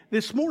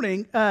This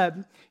morning,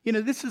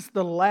 this is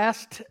the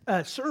last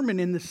sermon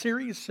in the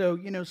series. So,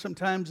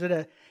 sometimes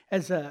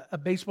as a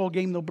baseball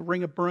game, they'll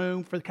bring a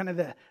broom for kind of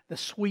the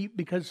sweep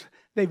because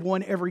they've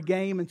won every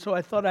game. And so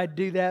I thought I'd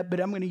do that, but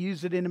I'm going to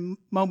use it in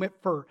a moment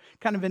for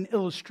kind of an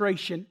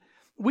illustration.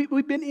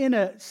 We've been in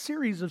a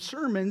series of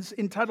sermons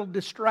entitled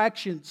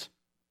Distractions.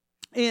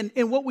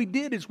 And what we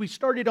did is we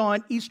started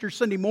on Easter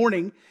Sunday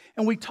morning,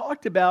 and we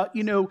talked about,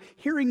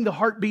 hearing the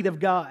heartbeat of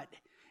God.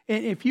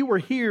 And if you were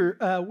here,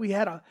 we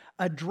had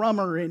a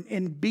drummer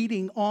and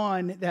beating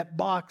on that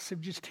box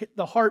have just hit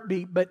the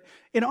heartbeat. But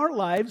in our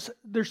lives,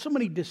 there's so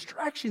many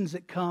distractions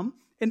that come.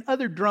 And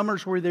other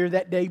drummers were there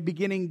that day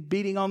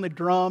beating on the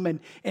drum.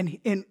 And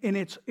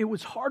it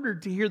was harder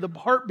to hear the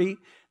heartbeat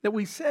that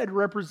we said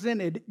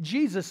represented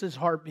Jesus'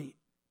 heartbeat.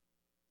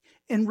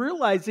 And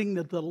realizing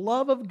that the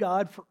love of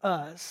God for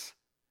us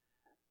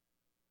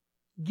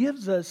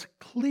gives us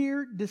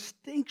clear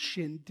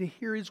distinction to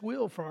hear His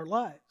will for our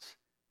lives.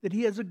 That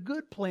He has a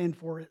good plan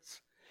for us.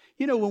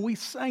 When we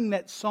sang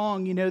that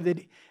song,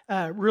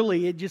 that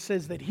really it just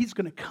says that He's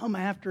going to come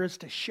after us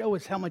to show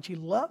us how much He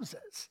loves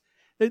us.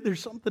 There's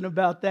something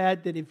about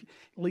that if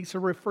Lisa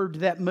referred to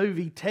that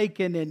movie,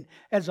 Taken, and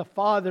as a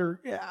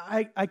father,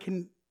 I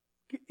can,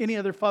 any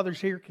other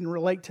fathers here can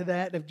relate to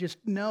that of just,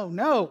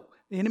 no,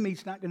 the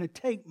enemy's not going to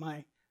take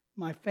my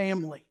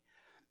family.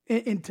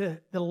 And to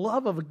the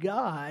love of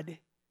God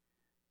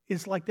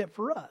is like that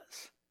for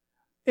us.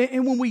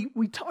 And when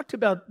we talked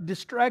about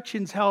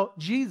distractions, how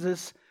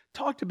Jesus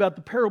talked about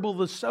the parable of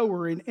the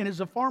sower, and as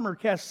a farmer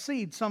cast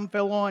seed, some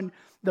fell on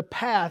the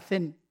path,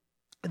 and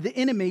the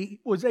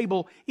enemy was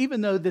able, even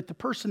though that the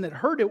person that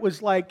heard it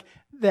was like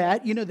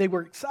that, they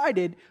were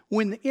excited,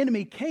 when the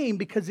enemy came,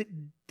 because it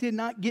did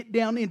not get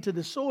down into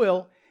the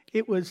soil,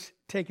 it was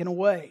taken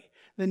away.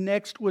 The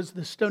next was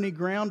the stony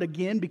ground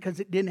again, because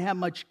it didn't have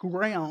much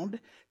ground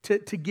to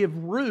give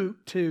root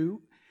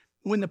to.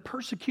 When the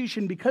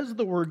persecution, because of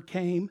the word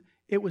came,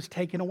 it was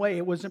taken away.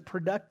 It wasn't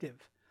productive.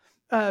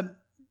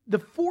 The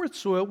fourth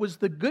soil was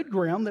the good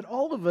ground that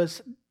all of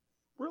us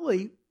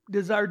really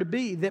desire to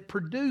be, that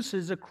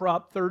produces a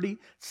crop 30,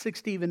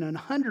 60, even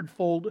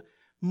 100-fold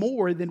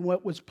more than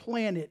what was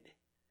planted.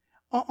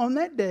 On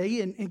that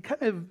day, and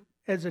kind of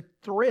as a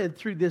thread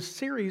through this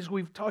series,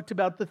 we've talked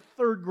about the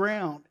third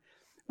ground,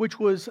 which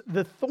was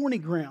the thorny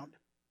ground.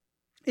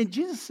 And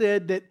Jesus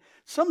said that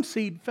some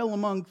seed fell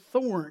among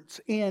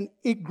thorns, and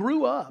it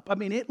grew up. I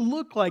mean, it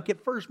looked like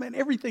at first, man,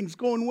 everything's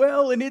going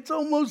well, and it's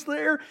almost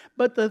there,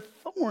 but the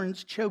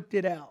thorns choked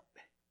it out.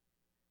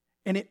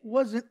 And it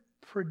wasn't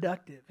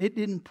productive. It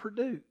didn't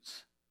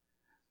produce.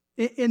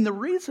 And the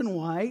reason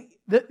why,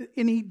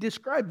 and he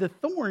described the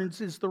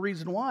thorns as the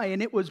reason why,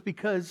 and it was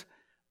because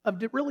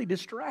of really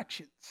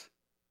distractions.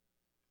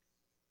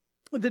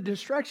 The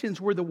distractions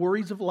were the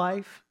worries of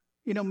life.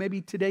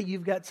 Maybe today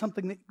you've got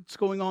something that's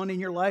going on in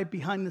your life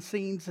behind the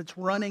scenes that's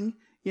running,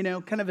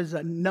 kind of as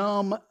a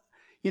numb,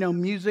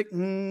 music,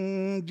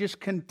 just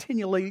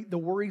continually the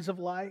worries of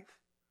life.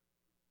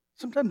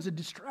 Sometimes the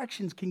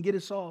distractions can get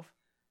us off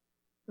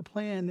the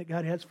plan that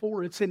God has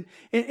for us. And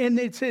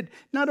it said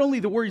not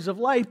only the worries of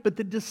life, but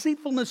the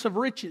deceitfulness of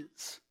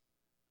riches.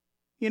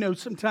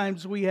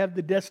 Sometimes we have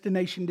the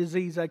destination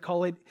disease, I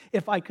call it.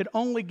 If I could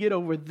only get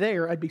over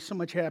there, I'd be so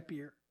much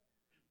happier.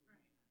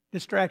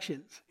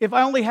 Distractions. If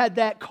I only had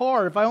that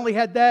car, if I only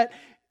had that,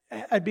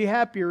 I'd be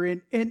happier.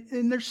 And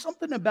there's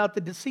something about the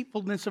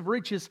deceitfulness of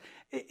riches.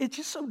 It's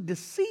just so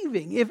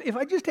deceiving. If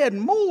I just had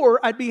more,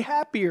 I'd be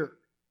happier.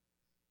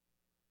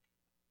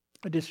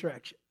 A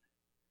distraction.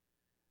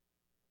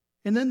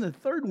 And then the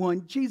third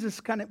one,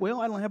 Jesus I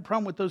don't have a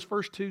problem with those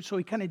first two, so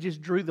He kind of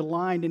just drew the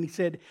line, and He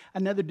said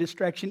another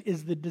distraction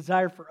is the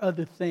desire for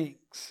other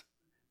things.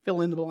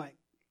 Fill in the blank.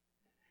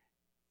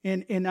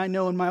 And I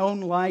know in my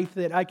own life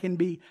that I can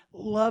be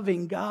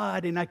loving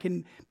God,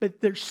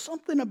 but there's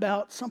something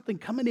about something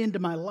coming into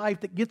my life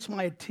that gets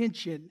my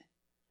attention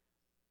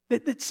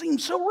that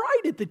seems so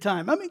right at the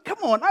time. I mean, come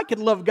on, I can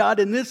love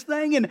God in this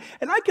thing, and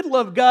I can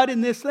love God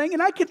in this thing,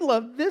 and I can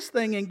love this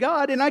thing in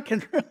God, and I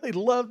can really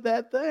love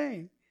that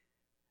thing.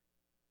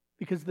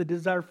 Because the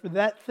desire for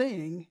that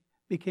thing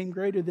became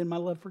greater than my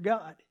love for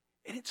God.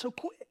 And it's so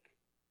quick.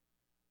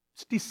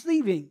 It's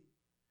deceiving.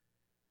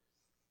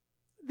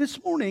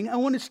 This morning, I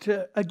want us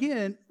to,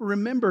 again,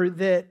 remember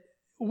that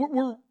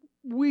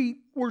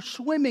we're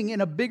swimming in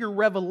a bigger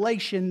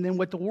revelation than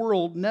what the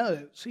world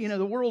knows.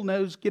 The world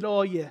knows get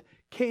all you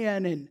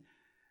can and,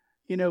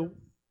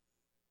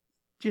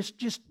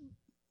 just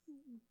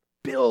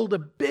build a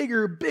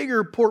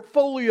bigger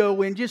portfolio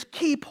and just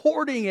keep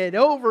hoarding it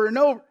over and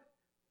over.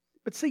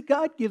 But see,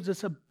 God gives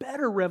us a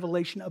better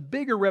revelation, a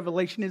bigger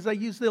revelation. As I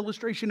use the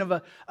illustration of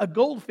a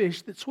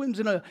goldfish that swims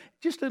in a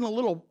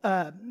little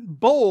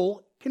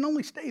bowl, can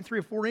only stay 3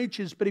 or 4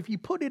 inches. But if you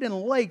put it in a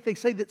lake, they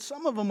say that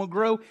some of them will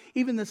grow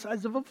even the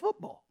size of a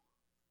football.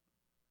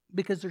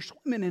 Because they're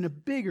swimming in a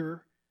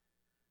bigger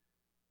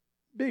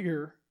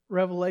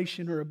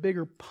revelation or a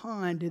bigger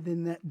pond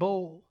than that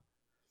bowl.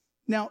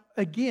 Now,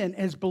 again,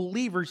 as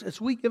believers,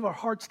 as we give our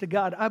hearts to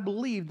God, I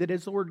believe that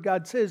as the Word of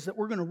God says, that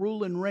we're going to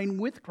rule and reign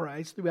with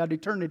Christ throughout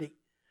eternity.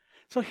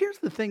 So here's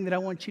the thing that I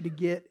want you to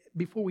get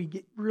before we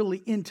get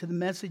really into the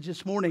message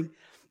this morning,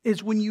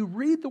 is when you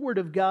read the Word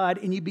of God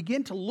and you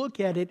begin to look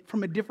at it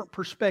from a different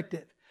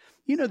perspective.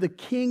 You know, the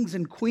kings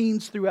and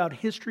queens throughout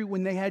history,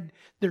 when they had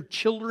their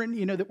children,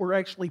 you know, that were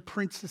actually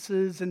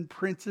princesses and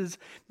princes,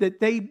 that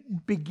they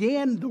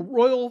began the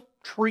royal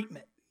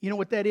treatment. You know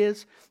what that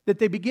is? That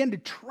they began to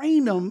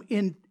train them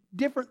in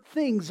different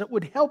things that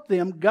would help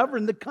them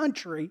govern the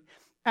country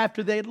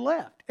after they had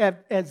left,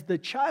 as the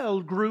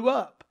child grew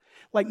up.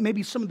 Like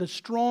maybe some of the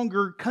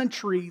stronger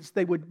countries,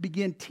 they would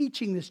begin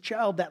teaching this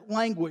child that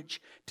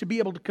language to be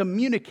able to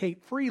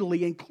communicate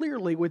freely and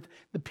clearly with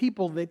the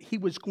people that he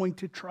was going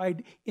to try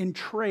in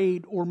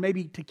trade, or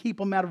maybe to keep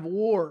them out of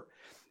war.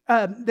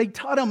 They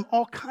taught him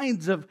all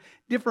kinds of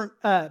different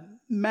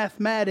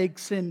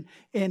mathematics and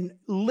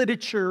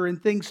literature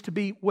and things to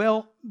be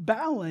well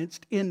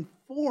balanced in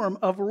form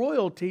of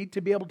royalty to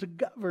be able to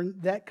govern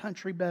that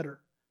country better.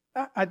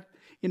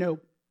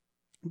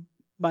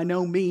 By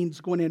no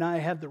means Gwen and I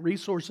have the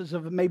resources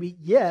of maybe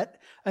yet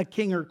a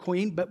king or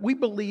queen, but we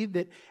believe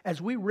that as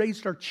we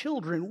raised our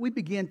children, we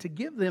began to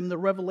give them the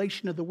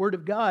revelation of the Word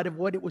of God, of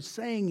what it was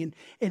saying.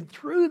 And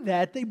through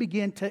that, they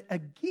began to,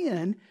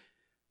 again,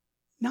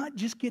 not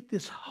just get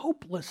this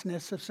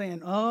hopelessness of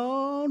saying,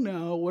 oh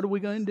no, what are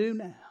we going to do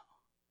now?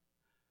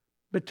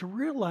 But to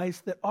realize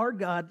that our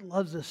God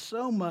loves us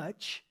so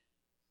much,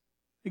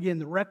 again,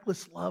 the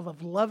reckless love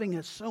of loving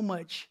us so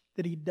much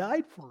that He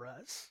died for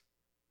us,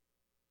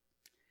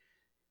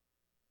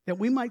 that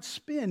we might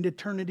spend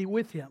eternity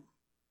with Him.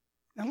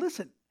 Now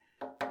listen,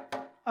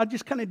 I'll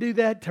just kind of do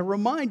that to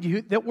remind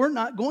you that we're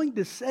not going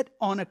to sit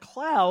on a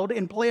cloud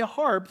and play a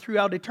harp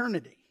throughout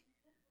eternity.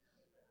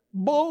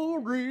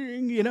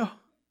 Boring, you know.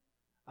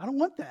 I don't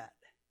want that.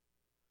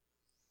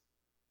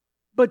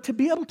 But to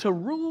be able to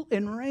rule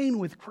and reign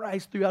with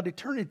Christ throughout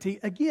eternity,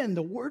 again,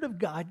 the Word of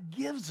God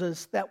gives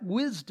us that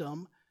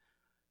wisdom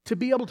to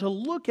be able to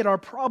look at our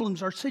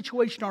problems, our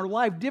situation, our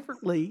life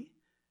differently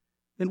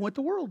than what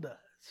the world does.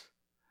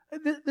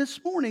 This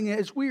morning,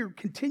 as we're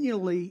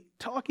continually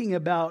talking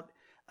about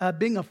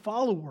being a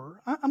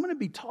follower, I'm going to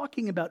be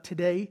talking about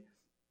today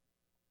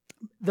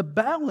the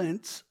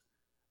balance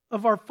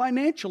of our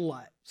financial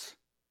lives.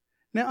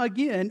 Now,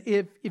 again,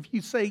 if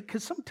you say,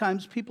 because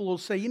sometimes people will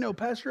say,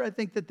 Pastor, I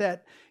think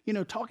that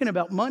talking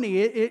about money,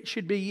 it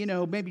should be,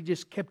 maybe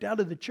just kept out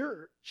of the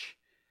church.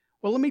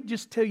 Well, let me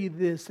just tell you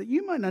this, that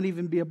you might not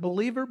even be a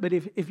believer, but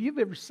if you've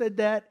ever said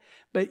that,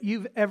 but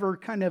you've ever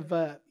kind of,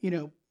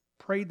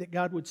 prayed that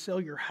God would sell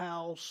your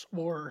house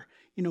or,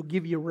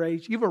 give you a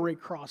raise, you've already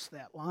crossed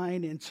that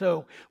line. And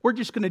so we're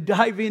just going to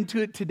dive into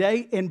it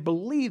today and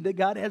believe that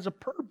God has a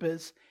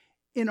purpose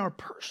in our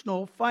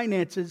personal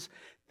finances.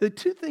 The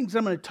two things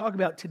I'm going to talk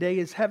about today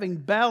is having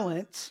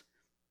balance,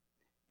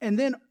 and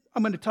then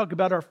I'm going to talk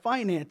about our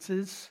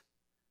finances,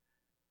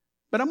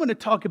 but I'm going to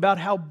talk about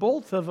how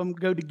both of them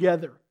go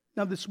together.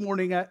 Now, this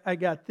morning I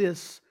got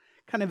this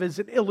kind of as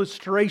an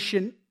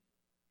illustration.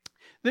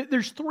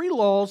 There's three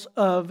laws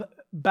of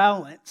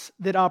balance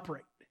that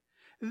operate.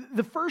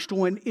 The first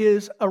one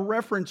is a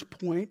reference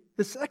point.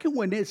 The second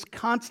one is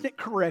constant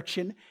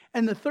correction.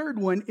 And the third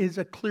one is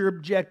a clear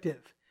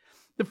objective.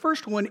 The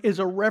first one is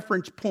a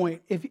reference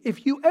point.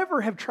 If you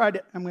ever have tried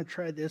it, I'm going to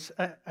try this.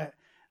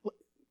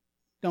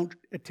 Don't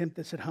attempt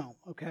this at home,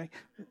 okay?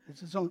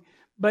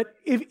 But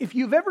if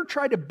you've ever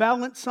tried to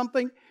balance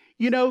something,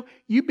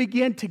 you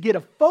begin to get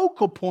a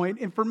focal point.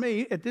 And for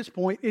me, at this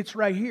point, it's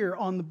right here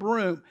on the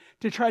broom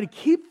to try to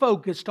keep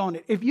focused on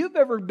it. If you've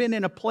ever been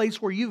in a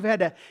place where you've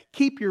had to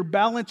keep your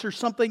balance or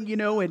something,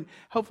 and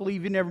hopefully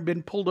you've never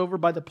been pulled over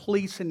by the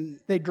police and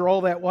they draw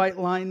that white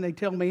line, they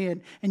tell me,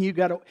 and you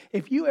got to,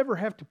 if you ever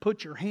have to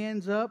put your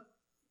hands up,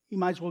 you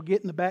might as well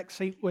get in the back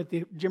seat with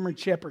the German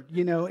Shepherd.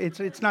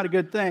 It's not a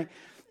good thing.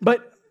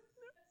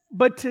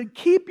 But to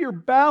keep your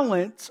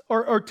balance,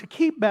 or to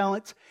keep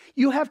balance,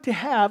 you have to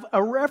have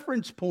a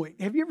reference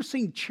point. Have you ever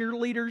seen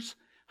cheerleaders?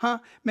 Huh?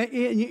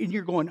 And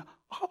you're going,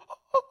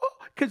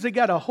 because they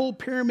got a whole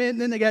pyramid,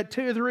 and then they got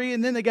two or three,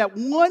 and then they got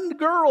one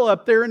girl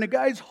up there, and the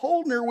guy's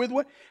holding her with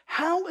one.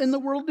 How in the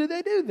world do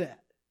they do that?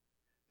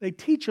 They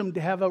teach them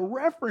to have a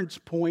reference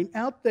point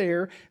out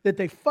there that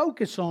they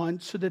focus on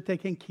so that they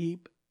can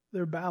keep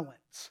their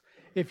balance.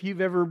 If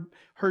you've ever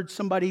heard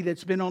somebody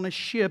that's been on a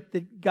ship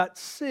that got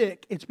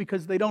sick, it's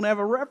because they don't have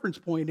a reference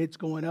point. It's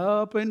going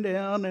up and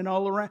down and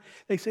all around.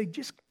 They say,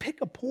 just pick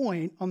a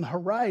point on the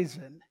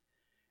horizon,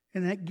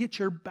 and that gets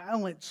your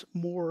balance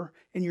more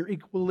and your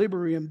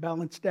equilibrium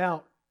balanced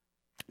out.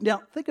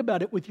 Now, think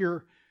about it with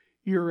your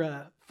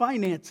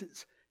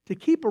finances. To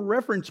keep a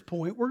reference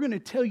point, we're going to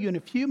tell you in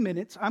a few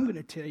minutes, I'm going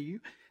to tell you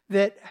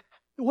that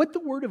what the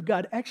Word of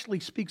God actually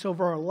speaks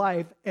over our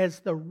life as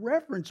the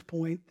reference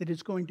point that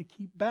is going to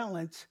keep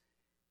balance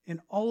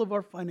in all of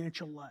our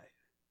financial life.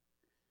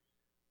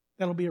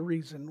 That'll be a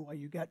reason why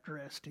you got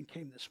dressed and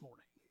came this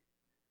morning.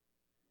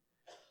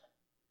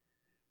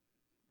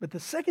 But the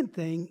second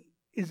thing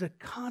is a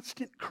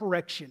constant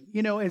correction.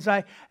 You know, as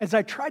I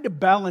tried to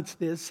balance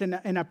this, and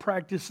I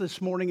practiced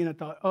this morning, and I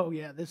thought, oh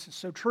yeah, this is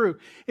so true,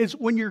 is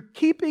when you're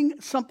keeping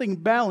something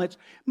balanced,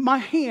 my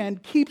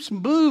hand keeps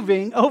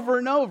moving over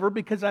and over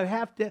because I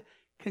have to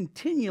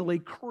continually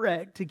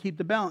correct to keep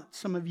the balance.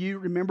 Some of you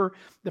remember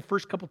the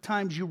first couple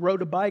times you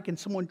rode a bike and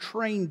someone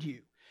trained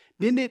you.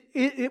 Didn't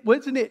it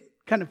wasn't it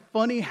kind of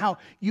funny how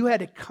you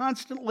had to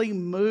constantly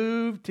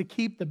move to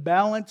keep the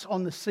balance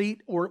on the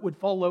seat or it would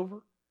fall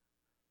over?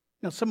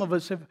 Now, some of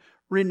us have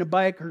ridden a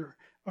bike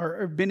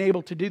or been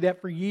able to do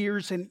that for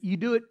years, and you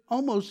do it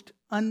almost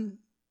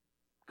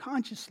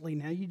unconsciously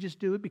now. You just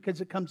do it because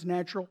it comes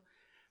natural.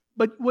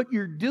 But what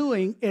you're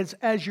doing is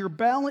as your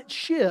balance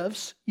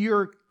shifts,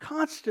 you're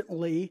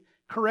constantly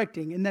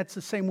correcting, and that's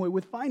the same way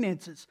with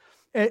finances.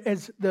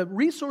 As the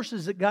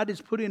resources that God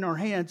has put in our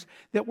hands,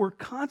 that we're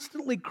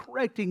constantly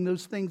correcting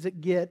those things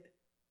that get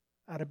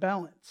out of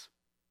balance.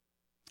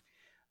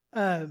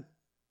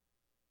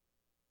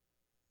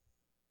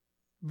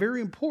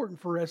 Very important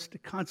for us to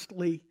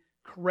constantly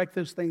correct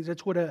those things.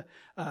 That's what a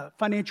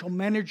financial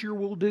manager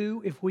will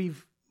do. If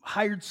we've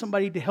hired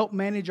somebody to help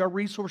manage our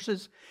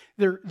resources,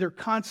 they're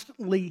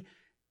constantly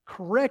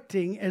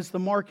correcting as the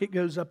market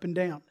goes up and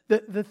down.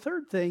 The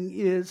third thing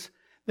is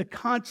the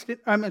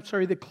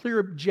clear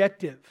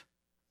objective.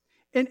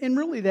 And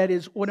really that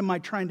is, what am I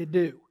trying to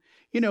do?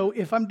 You know,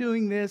 if I'm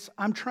doing this,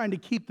 I'm trying to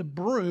keep the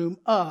broom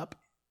up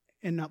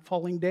and not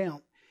falling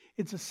down.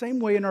 It's the same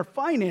way in our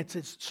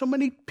finances. So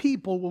many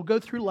people will go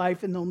through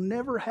life and they'll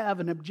never have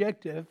an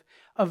objective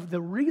of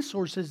the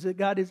resources that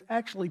God has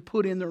actually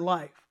put in their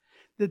life.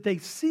 That they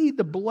see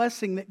the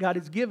blessing that God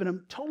has given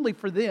them totally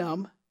for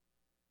them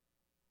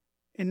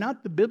and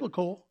not the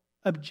biblical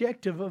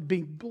objective of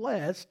being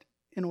blessed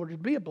in order to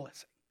be a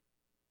blessing.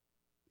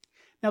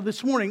 Now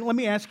this morning, let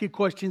me ask you a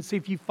question, see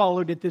if you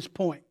followed at this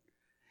point.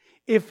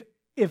 If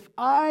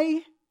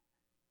I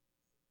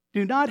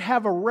do not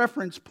have a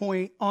reference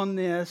point on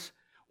this,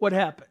 what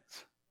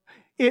happens?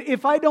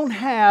 If I don't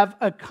have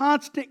a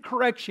constant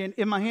correction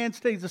and my hand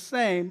stays the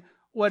same,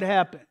 what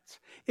happens?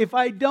 If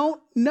I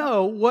don't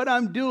know what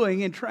I'm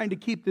doing and trying to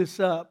keep this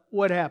up,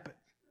 what happens?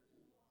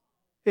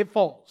 It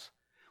falls.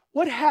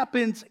 What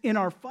happens in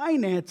our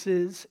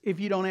finances if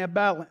you don't have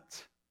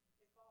balance?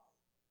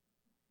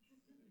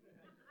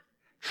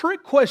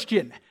 Trick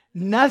question.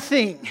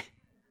 Nothing.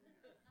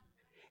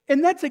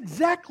 And that's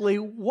exactly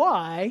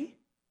why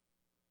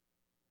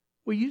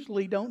we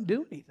usually don't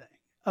do anything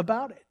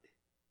about it.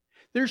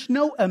 There's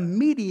no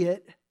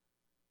immediate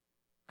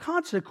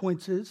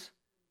consequences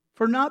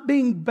for not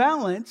being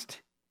balanced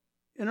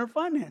in our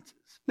finances.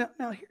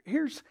 Now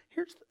here's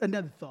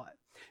another thought.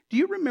 Do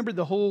you remember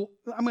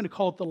I'm going to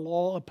call it the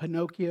law of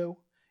Pinocchio?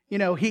 You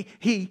know,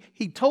 he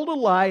told a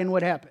lie, and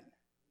what happened?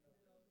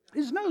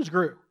 His nose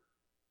grew.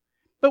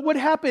 But what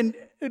happened?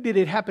 Did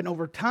it happen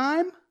over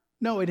time?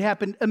 No, it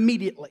happened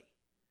immediately.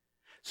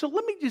 So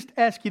let me just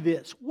ask you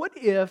this. What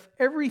if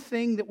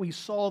everything that we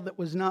saw that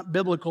was not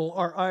biblical,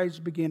 our eyes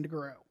began to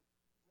grow?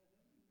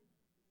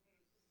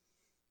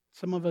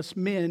 Some of us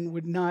men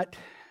would not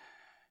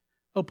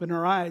open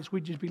our eyes.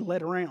 We'd just be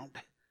led around.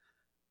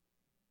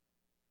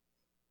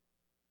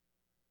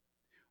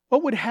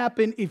 What would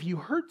happen if you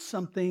heard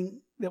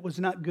something that was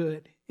not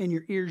good and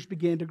your ears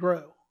began to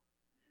grow?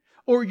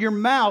 Or your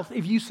mouth,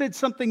 if you said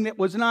something that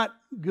was not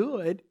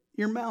good,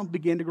 your mouth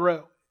began to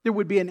grow. There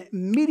would be an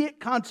immediate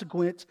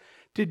consequence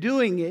to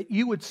doing it.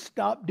 You would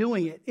stop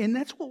doing it. And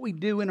that's what we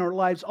do in our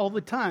lives all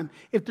the time.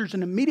 If there's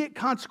an immediate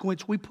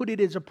consequence, we put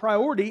it as a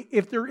priority.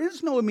 If there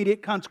is no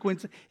immediate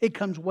consequence, it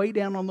comes way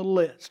down on the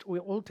list.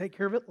 We'll take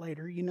care of it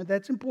later. You know,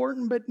 that's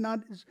important, but not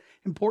as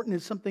important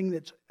as something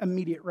that's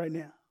immediate right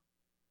now.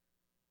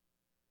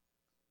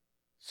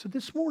 So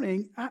this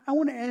morning, I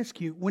want to ask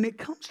you, when it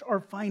comes to our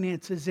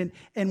finances and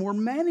we're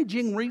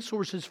managing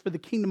resources for the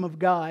kingdom of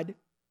God,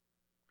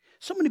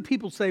 so many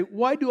people say,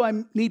 why do I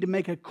need to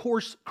make a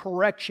course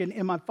correction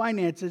in my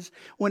finances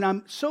when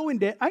I'm so in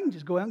debt? I can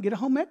just go out and get a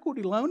home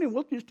equity loan and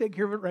we'll just take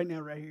care of it right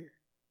now, right here.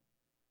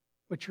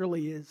 Which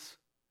really is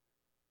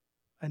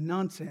a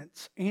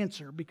nonsense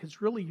answer, because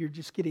really you're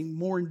just getting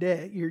more in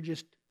debt. You're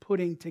just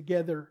putting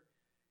together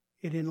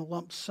it in a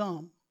lump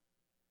sum.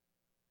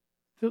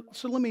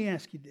 So let me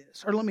ask you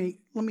this, or let me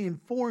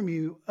inform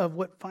you of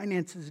what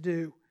finances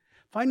do.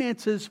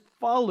 Finances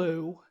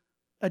follow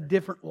a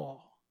different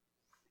law.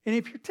 And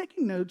if you're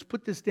taking notes,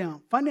 put this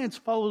down. Finance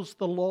follows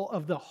the law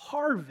of the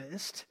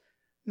harvest,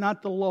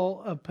 not the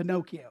law of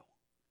Pinocchio.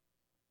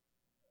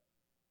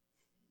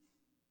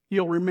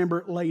 You'll remember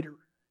it later.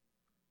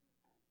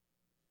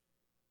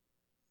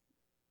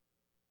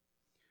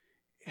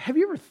 Have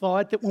you ever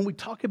thought that when we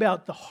talk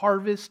about the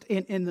harvest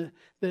and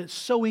the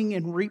sowing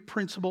and reap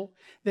principle,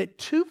 that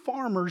two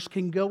farmers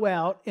can go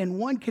out and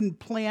one can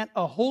plant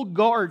a whole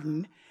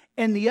garden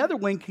and the other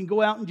one can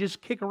go out and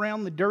just kick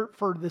around the dirt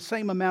for the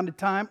same amount of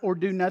time or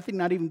do nothing,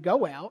 not even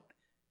go out?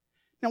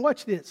 Now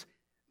watch this.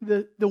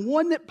 The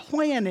one that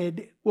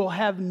planted will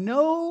have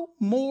no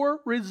more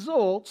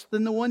results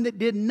than the one that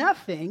did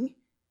nothing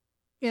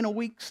in a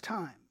week's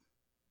time.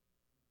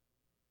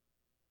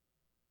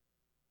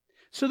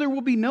 So there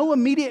will be no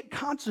immediate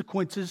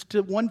consequences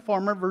to one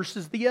farmer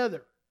versus the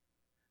other.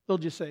 They'll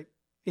just say,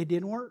 it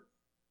didn't work.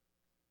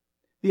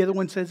 The other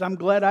one says, I'm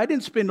glad I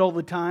didn't spend all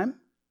the time,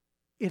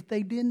 if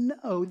they didn't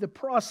know the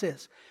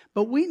process.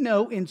 But we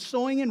know in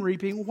sowing and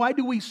reaping, why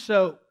do we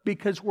sow?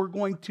 Because we're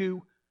going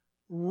to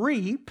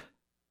reap,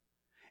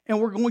 and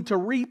we're going to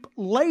reap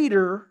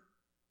later,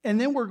 and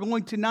then we're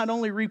going to not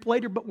only reap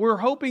later, but we're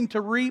hoping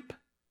to reap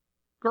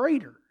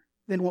greater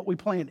than what we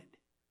planted.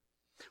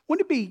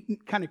 Wouldn't it be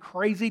kind of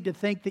crazy to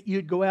think that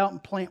you'd go out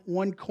and plant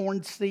one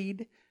corn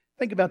seed?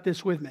 Think about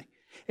this with me.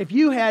 If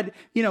you had,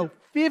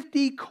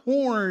 50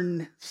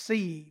 corn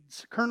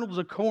seeds, kernels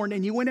of corn,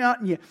 and you went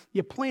out and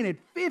you planted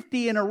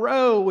 50 in a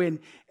row, and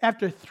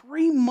after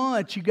 3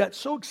 months, you got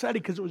so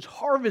excited because it was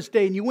harvest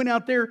day, and you went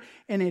out there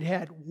and it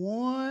had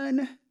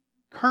one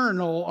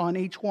kernel on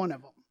each one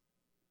of them.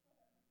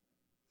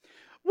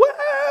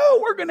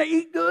 Well, we're going to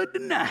eat good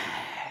tonight.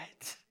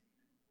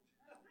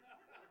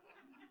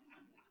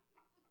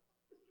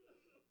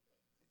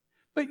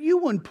 But you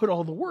wouldn't put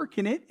all the work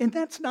in it, and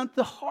that's not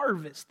the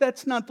harvest.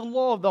 That's not the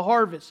law of the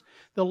harvest.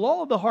 The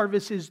law of the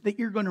harvest is that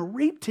you're going to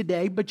reap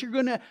today, but you're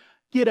going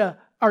to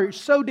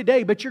sow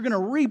today, but you're going to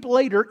reap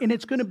later, and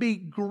it's going to be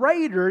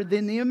greater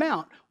than the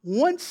amount.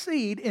 One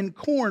seed in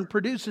corn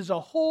produces a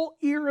whole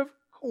ear of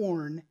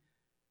corn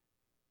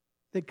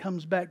that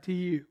comes back to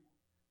you.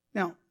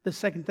 Now, the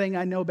second thing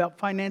I know about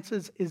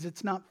finances is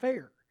it's not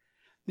fair.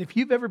 If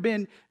you've ever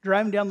been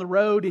driving down the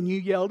road and you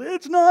yelled,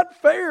 it's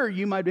not fair,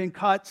 you might have been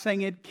caught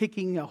saying it,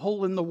 kicking a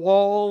hole in the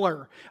wall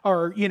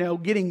or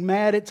getting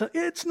mad.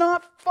 It's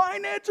not,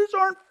 finances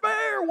aren't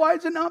fair. Why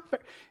is it not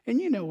fair?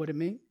 And you know what I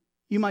mean.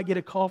 You might get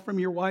a call from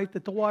your wife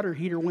that the water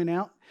heater went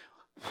out.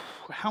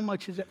 How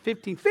much is it?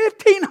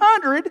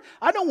 $1,500?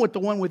 I don't want the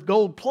one with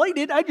gold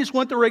plated. I just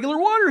want the regular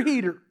water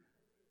heater.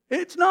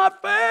 It's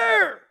not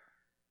fair.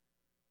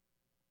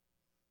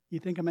 You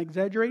think I'm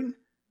exaggerating?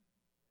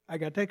 I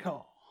got that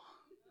call.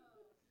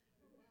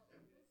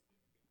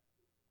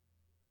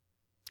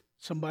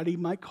 Somebody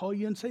might call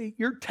you and say,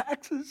 your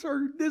taxes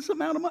are this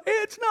amount of money.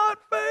 It's not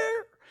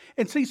fair.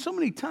 And see, so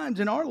many times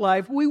in our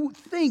life, we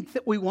think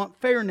that we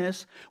want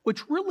fairness,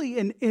 which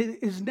really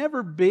has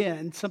never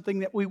been something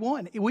that we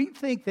want. We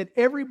think that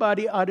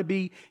everybody ought to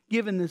be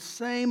given the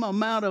same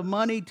amount of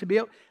money to be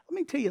able. Let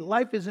me tell you,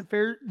 life isn't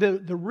fair.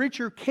 The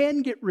richer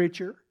can get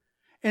richer,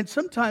 and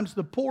sometimes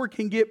the poor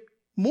can get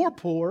more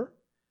poor.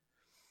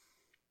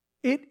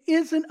 It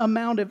isn't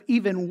amount of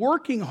even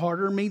working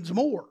harder means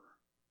more.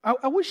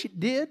 I wish it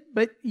did,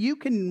 but you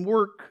can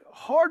work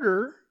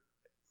harder,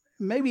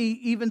 maybe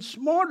even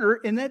smarter,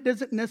 and that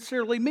doesn't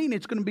necessarily mean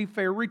it's going to be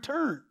fair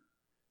return.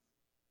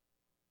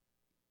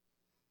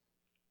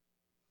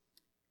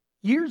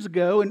 Years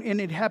ago, and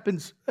it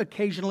happens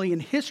occasionally in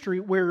history,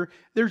 where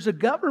there's a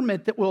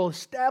government that will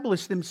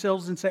establish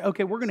themselves and say,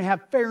 okay, we're going to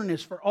have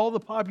fairness for all the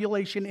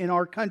population in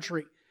our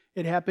country.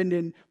 It happened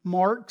in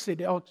Marx.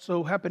 It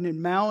also happened in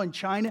Mao in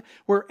China,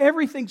 where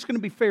everything's going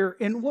to be fair.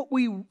 And what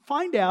we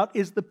find out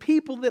is the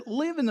people that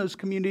live in those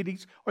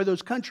communities or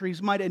those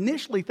countries might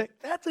initially think,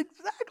 that's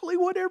exactly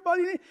what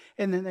everybody needs.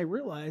 And then they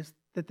realize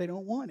that they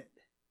don't want it.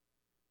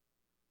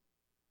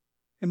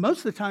 And most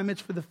of the time,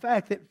 it's for the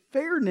fact that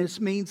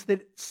fairness means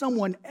that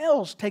someone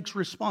else takes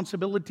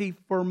responsibility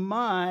for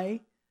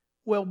my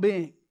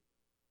well-being.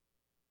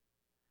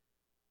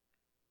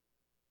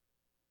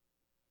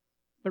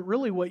 But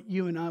really what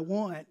you and I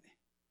want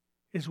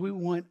is we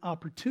want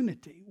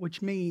opportunity,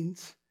 which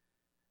means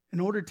in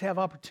order to have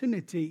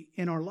opportunity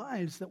in our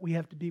lives that we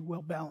have to be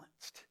well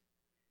balanced.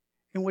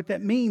 And what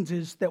that means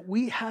is that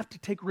we have to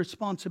take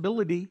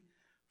responsibility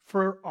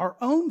for our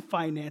own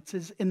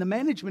finances and the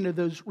management of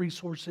those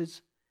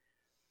resources.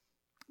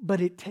 But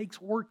it takes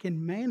work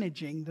in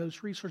managing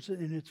those resources,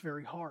 and it's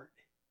very hard.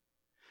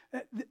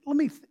 Let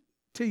me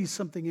tell you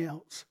something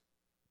else.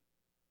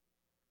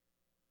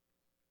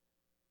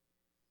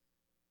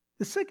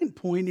 The second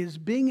point is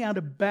being out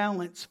of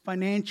balance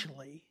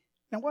financially.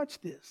 Now watch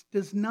this.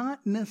 Does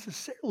not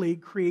necessarily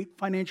create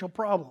financial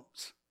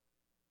problems.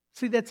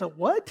 See, that's a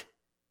what?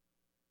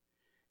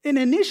 And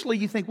initially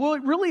you think, well,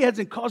 it really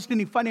hasn't caused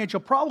any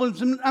financial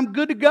problems and I'm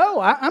good to go.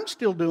 I'm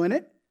still doing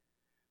it.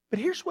 But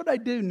here's what I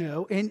do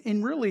know,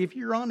 and really if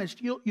you're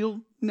honest,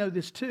 you'll know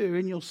this too,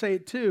 and you'll say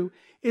it too,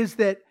 is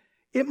that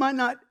it might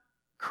not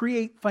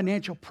create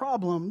financial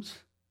problems,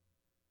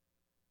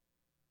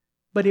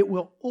 but it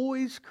will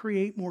always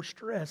create more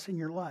stress in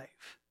your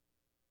life.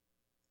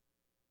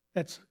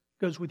 That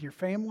goes with your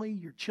family,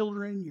 your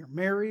children, your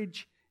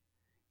marriage,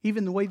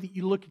 even the way that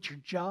you look at your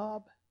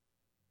job.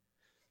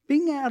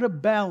 Being out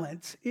of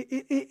balance,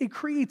 it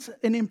creates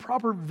an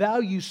improper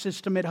value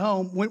system at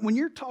home. When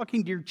you're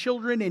talking to your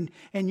children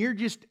and you're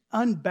just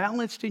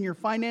unbalanced in your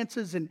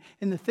finances and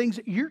the things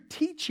that you're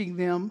teaching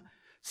them,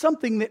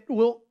 something that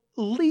will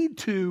lead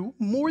to,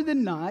 more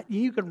than not,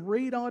 you can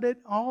read on it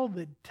all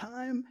the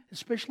time,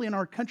 especially in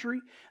our country,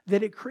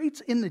 that it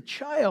creates in the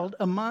child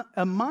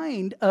a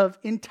mind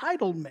of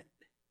entitlement.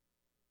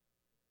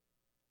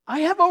 I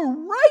have a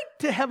right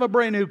to have a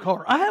brand new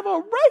car. I have a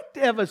right to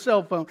have a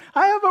cell phone.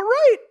 I have a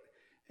right.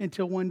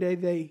 until one day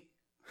they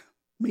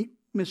meet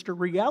Mr.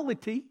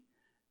 Reality,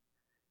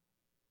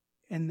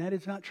 and that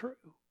is not true.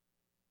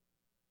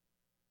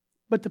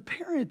 But the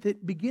parent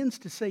that begins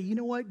to say, you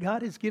know what,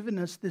 God has given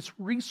us this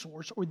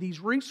resource or these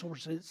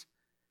resources,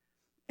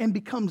 and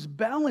becomes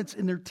balanced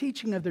in their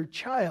teaching of their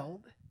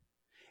child,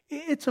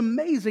 it's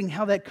amazing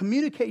how that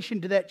communication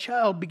to that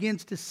child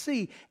begins to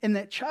see, and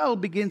that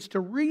child begins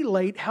to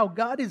relate how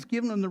God has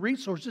given them the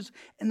resources,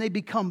 and they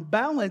become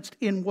balanced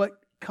in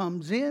what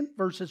comes in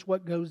versus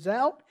what goes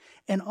out.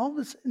 And all of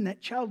a sudden,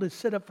 that child is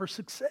set up for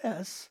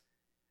success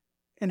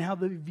in how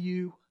they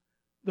view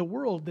the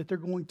world that they're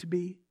going to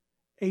be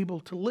able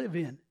to live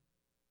in.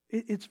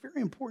 It's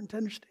very important to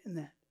understand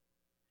that.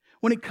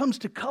 When it comes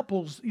to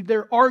couples,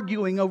 they're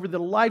arguing over the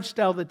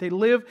lifestyle that they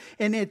live,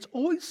 and it's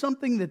always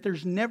something that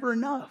there's never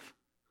enough.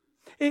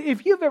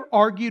 If you've ever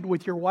argued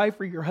with your wife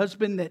or your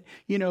husband that,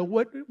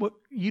 what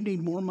you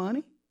need more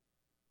money?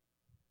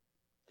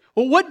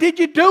 Well, what did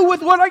you do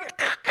with what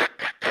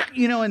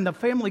and the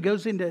family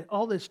goes into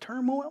all this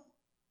turmoil?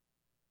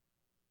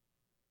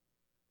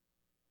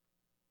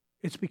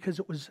 It's because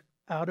it was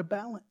out of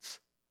balance.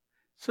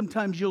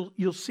 Sometimes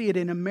you'll see it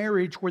in a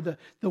marriage where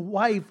the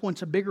wife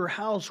wants a bigger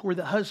house, where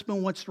the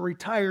husband wants to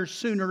retire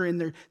sooner,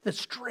 and the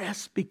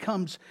stress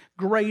becomes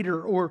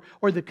greater, or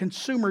the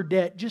consumer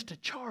debt just to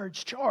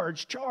charge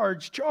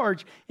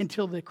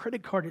until the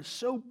credit card is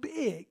so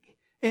big.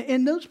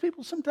 And those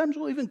people sometimes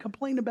will even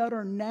complain about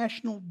our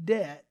national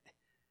debt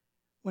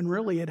when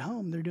really at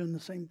home they're doing the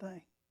same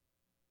thing.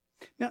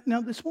 Now,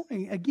 this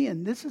morning,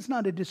 again, this is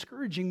not a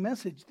discouraging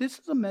message. This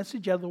is a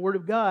message out of the Word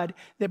of God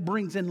that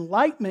brings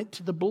enlightenment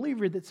to the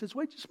believer that says,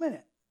 wait just a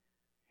minute.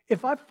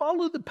 If I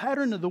follow the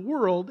pattern of the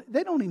world,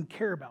 they don't even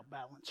care about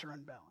balance or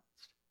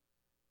unbalanced.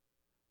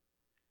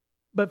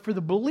 But for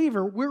the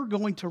believer, we're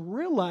going to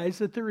realize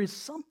that there is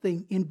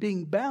something in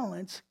being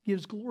balanced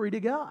gives glory to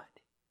God.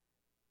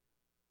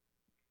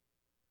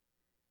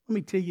 Let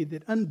me tell you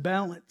that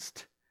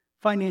unbalanced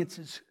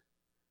finances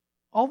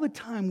all the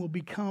time will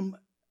become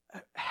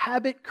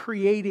habit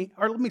creating,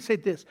 or let me say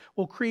this,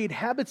 will create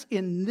habits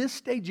in this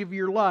stage of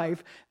your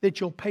life that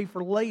you'll pay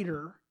for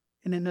later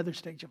in another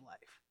stage of life.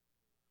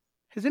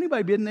 Has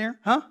anybody been there?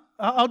 Huh?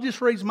 I'll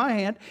just raise my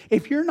hand.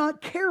 If you're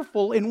not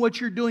careful in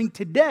what you're doing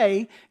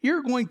today,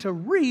 you're going to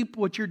reap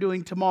what you're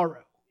doing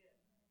tomorrow.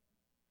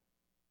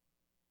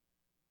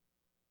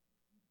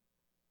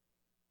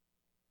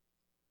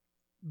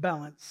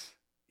 Balance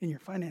in your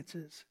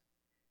finances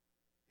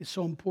is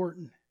so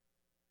important.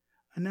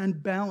 An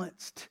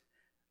unbalanced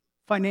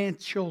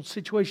financial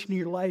situation in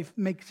your life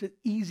makes it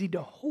easy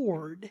to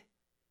hoard,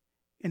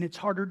 and it's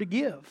harder to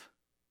give.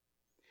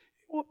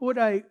 What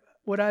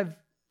I've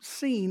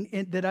seen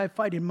that I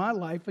fight in my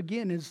life,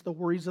 again, is the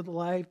worries of the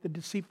life, the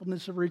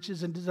deceitfulness of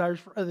riches, and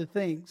desires for other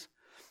things,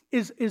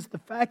 is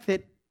the fact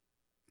that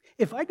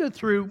if I go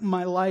through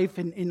my life,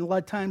 and a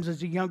lot of times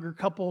as a younger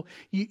couple,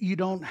 you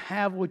don't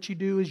have what you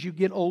do as you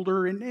get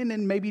older,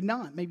 and maybe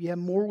not. Maybe you have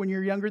more when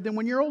you're younger than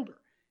when you're older.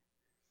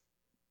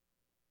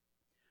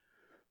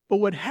 But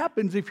what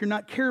happens if you're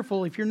not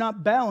careful, if you're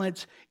not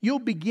balanced, you'll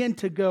begin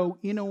to go,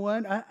 you know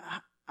what,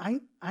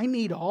 I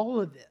need all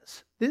of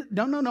this.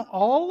 No,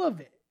 all of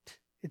it.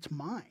 It's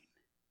mine.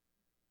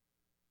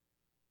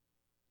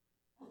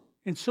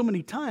 And so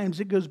many times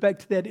it goes back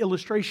to that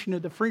illustration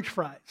of the French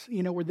fries,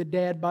 where the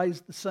dad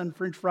buys the son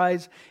French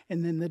fries,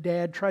 and then the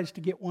dad tries to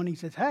get one. He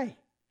says, hey,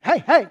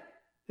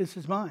 this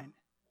is mine.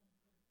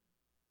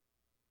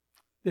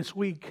 This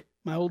week,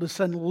 my oldest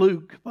son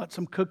Luke bought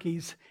some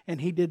cookies, and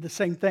he did the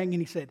same thing,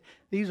 and he said,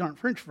 these aren't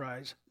French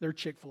fries, they're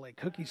Chick-fil-A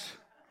cookies.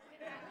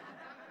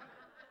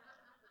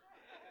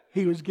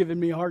 He was giving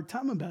me a hard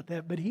time about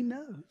that, but he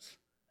knows.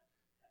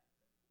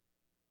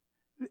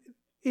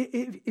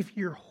 If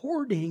you're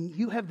hoarding,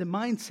 you have the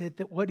mindset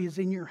that what is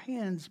in your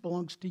hands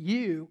belongs to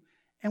you,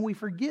 and we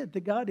forget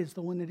that God is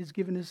the one that has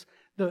given us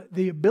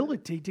the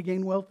ability to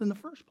gain wealth in the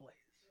first place.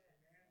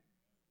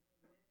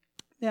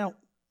 Now,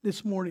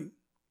 this morning,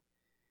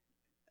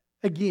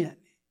 again,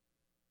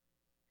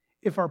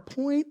 if our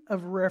point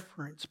of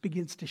reference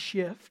begins to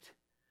shift,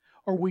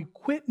 or we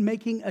quit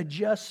making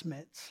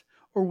adjustments,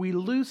 or we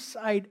lose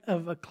sight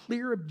of a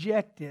clear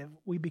objective,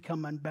 we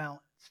become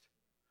unbalanced.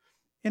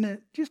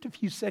 In just a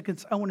few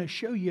seconds, I want to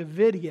show you a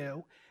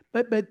video,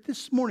 but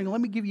this morning,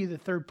 let me give you the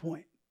third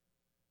point.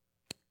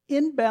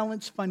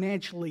 Imbalance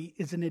financially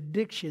is an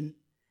addiction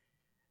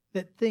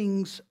that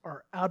things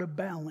are out of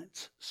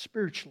balance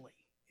spiritually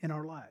in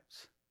our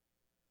lives.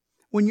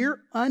 When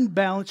you're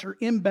unbalanced or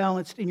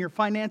imbalanced in your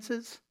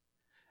finances,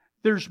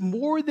 there's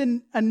more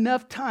than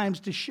enough times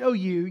to show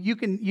you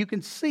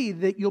can see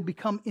that you'll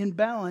become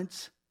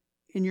imbalanced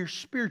in your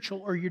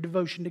spiritual or your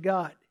devotion to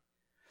God.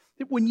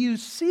 That when you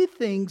see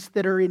things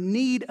that are in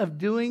need of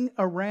doing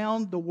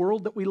around the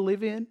world that we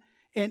live in,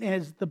 and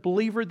as the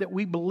believer that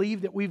we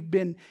believe that we've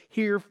been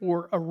here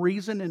for a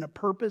reason and a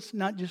purpose,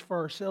 not just for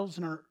ourselves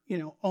and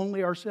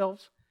only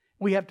ourselves,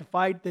 we have to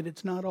fight that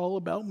it's not all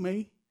about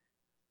me.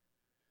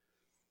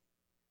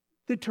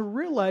 That to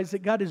realize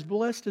that God has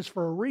blessed us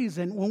for a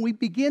reason, when we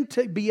begin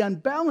to be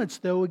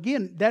unbalanced, though,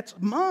 again, that's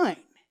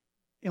mine.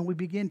 and we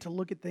begin to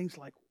look at things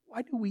like,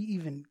 why do we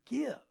even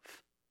give?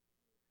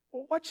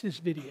 Well, watch this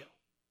video.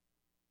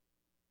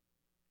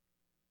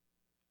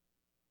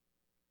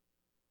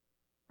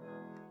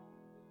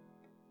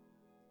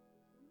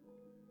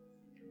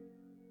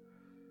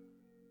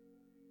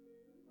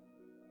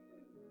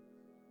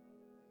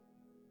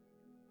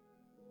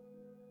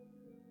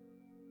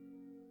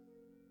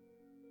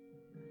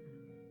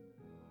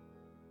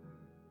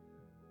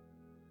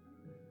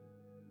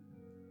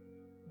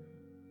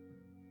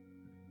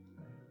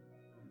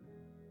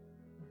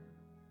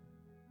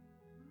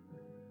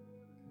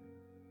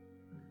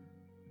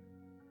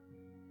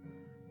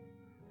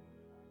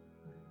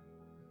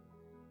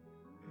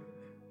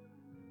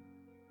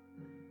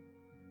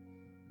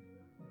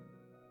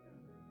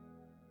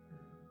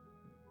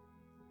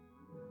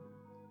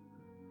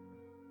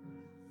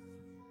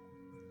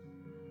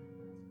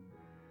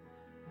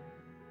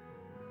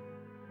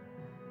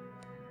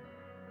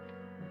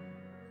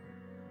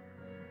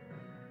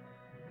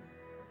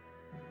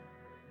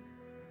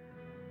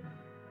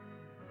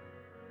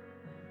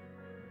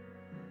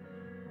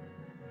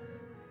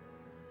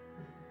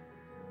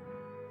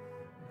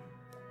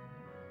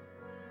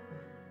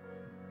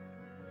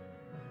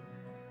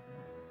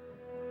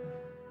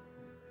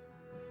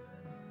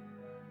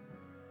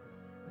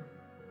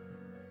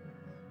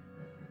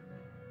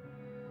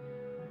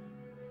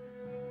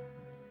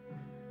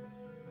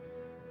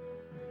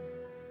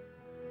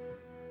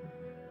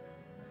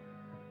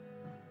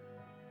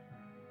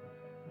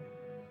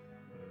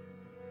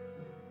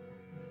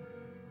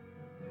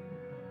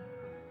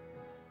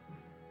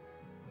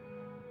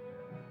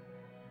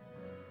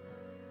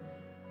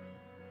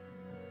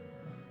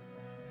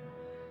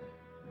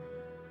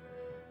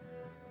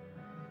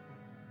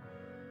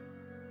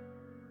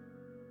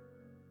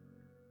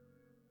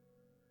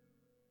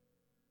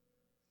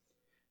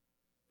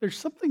 There's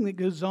something that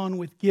goes on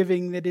with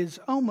giving that is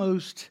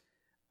almost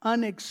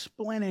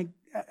unexplainable.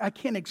 I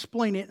can't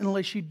explain it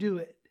unless you do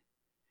it.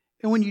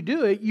 And when you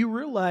do it, you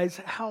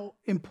realize how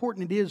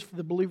important it is for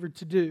the believer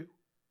to do.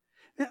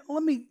 Now,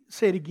 let me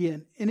say it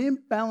again. An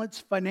imbalance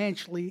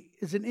financially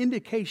is an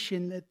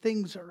indication that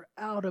things are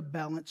out of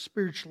balance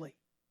spiritually.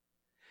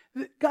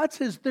 God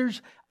says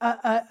there's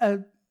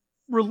a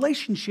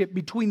relationship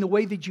between the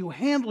way that you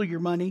handle your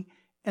money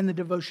and the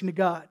devotion to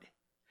God.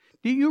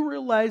 Do you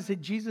realize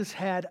that Jesus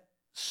had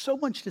so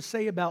much to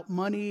say about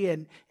money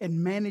and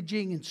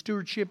managing and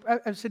stewardship?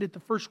 I've said it the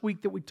first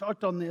week that we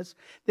talked on this,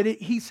 that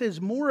he says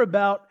more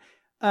about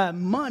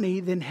money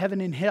than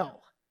heaven and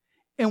hell.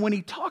 And when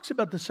he talks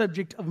about the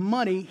subject of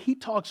money, he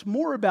talks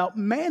more about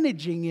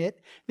managing it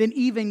than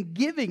even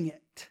giving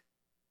it.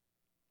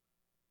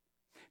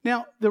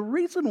 Now, the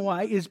reason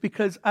why is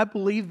because I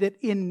believe that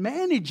in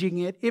managing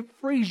it, it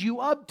frees you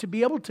up to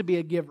be able to be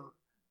a giver.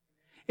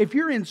 If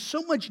you're in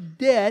so much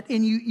debt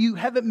and you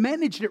haven't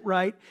managed it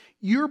right,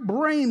 your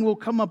brain will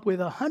come up with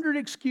 100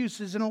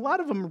 excuses, and a lot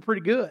of them are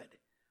pretty good,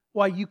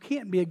 why you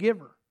can't be a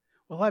giver.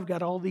 Well, I've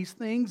got all these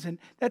things, and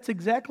that's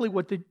exactly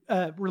what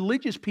the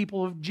religious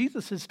people of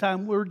Jesus'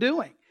 time were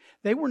doing.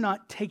 They were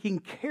not taking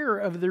care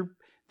of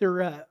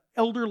their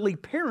elderly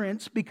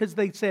parents because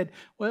they said,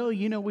 well,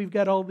 we've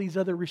got all these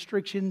other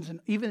restrictions, and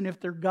even if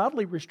they're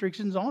godly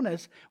restrictions on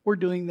us, we're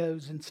doing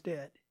those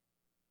instead.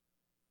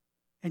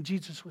 And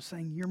Jesus was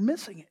saying, you're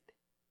missing it.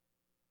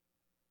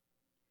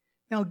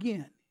 Now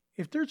again,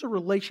 if there's a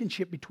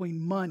relationship between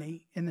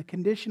money and the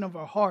condition of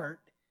our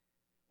heart,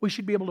 we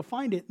should be able to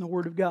find it in the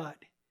Word of God.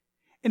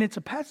 And it's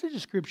a passage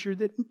of Scripture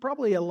that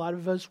probably a lot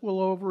of us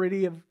will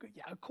already have,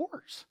 yeah, of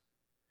course.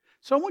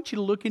 So I want you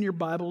to look in your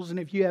Bibles, and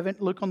if you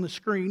haven't, look on the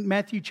screen,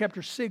 Matthew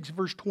chapter 6,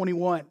 verse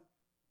 21.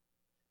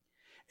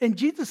 And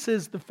Jesus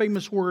says the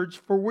famous words,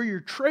 for where your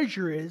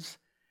treasure is,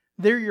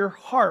 there your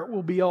heart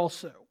will be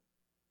also.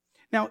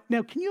 Now,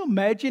 can you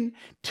imagine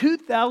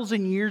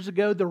 2,000 years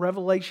ago, the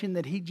revelation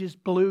that he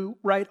just blew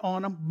right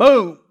on them?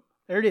 Boom!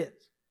 There it is.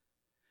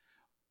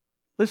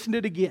 Listen to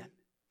it again.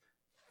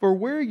 For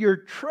where your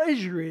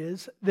treasure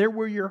is, there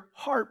will your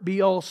heart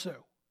be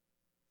also.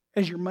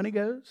 As your money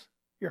goes,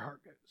 your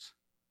heart goes.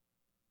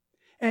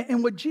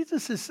 And what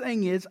Jesus is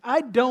saying is,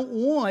 I don't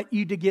want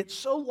you to get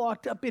so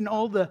locked up in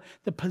all the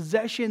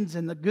possessions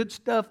and the good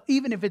stuff,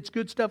 even if it's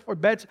good stuff or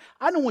bad stuff.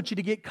 I don't want you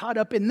to get caught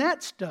up in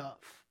that stuff.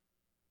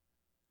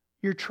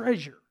 Your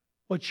treasure,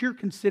 what you're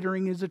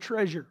considering is a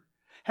treasure.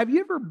 Have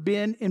you ever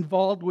been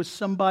involved with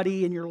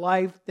somebody in your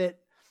life that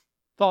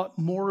thought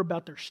more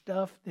about their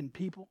stuff than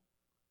people?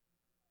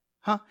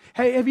 Huh?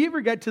 Hey, have you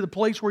ever got to the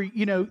place where,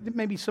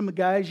 maybe some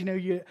guys,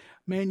 you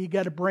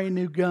got a brand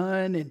new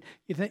gun and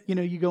you think,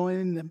 you go in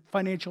and the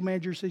financial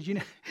manager says,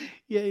 yeah,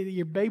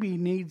 your baby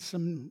needs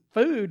some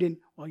food and,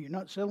 well, you're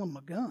not selling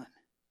my gun.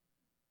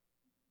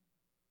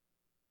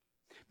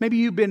 Maybe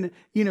you've been,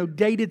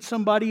 dated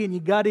somebody and you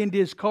got into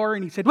his car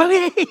and he said, well,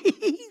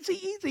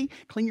 easy.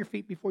 Clean your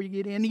feet before you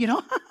get in,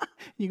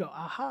 You go,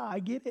 aha, I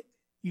get it.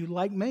 You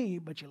like me,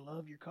 but you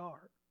love your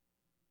car.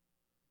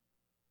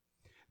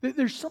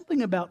 There's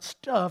something about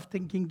stuff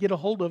that can get a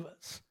hold of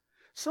us.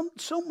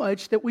 So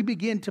much that we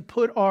begin to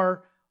put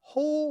our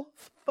whole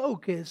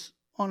focus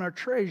on our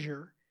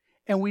treasure,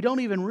 and we don't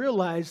even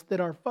realize that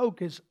our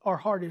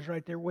heart is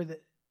right there with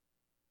it.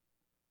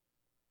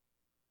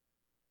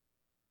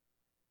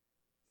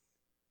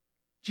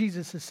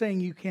 Jesus is saying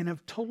you can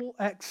have total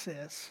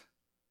access,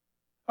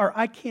 or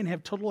I can't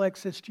have total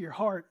access to your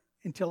heart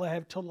until I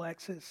have total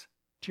access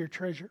to your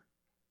treasure.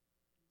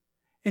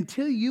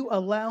 Until you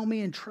allow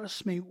me and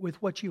trust me with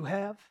what you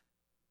have,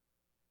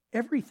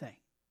 everything,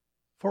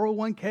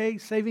 401k,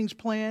 savings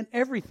plan,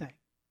 everything.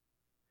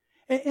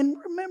 And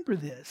remember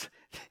this,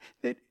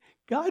 that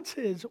God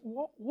says,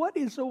 what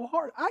is so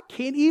hard? I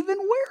can't even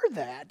wear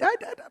that. I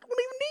don't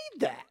even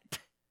need that.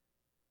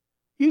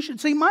 You should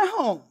see my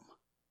home.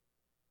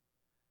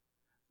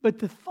 But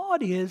the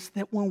thought is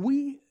that when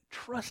we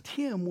trust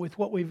Him with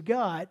what we've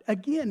got,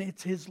 again,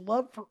 it's His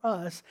love for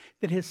us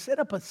that has set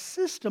up a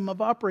system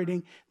of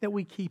operating that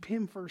we keep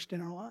Him first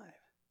in our life.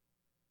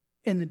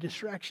 And the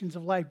distractions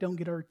of life don't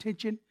get our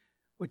attention,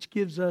 which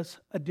gives us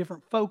a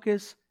different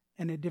focus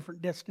and a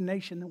different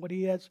destination than what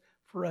He has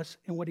for us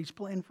and what He's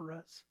planned for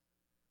us.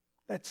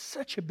 That's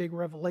such a big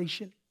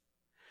revelation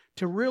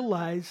to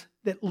realize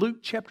that Luke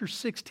chapter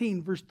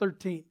 16, verse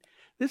 13,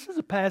 this is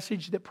a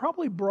passage that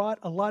probably brought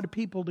a lot of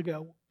people to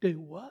go, do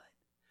what?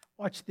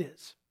 Watch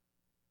this.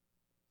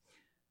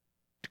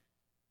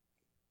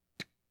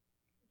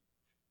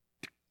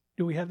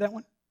 Do we have that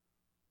one?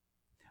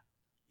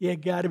 You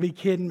got to be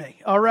kidding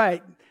me. All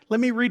right, let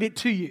me read it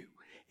to you.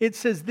 It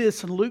says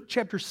this in Luke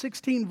chapter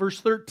 16,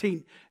 verse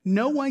 13.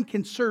 No one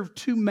can serve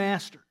two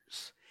masters.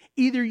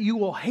 Either you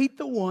will hate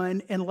the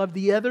one and love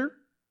the other.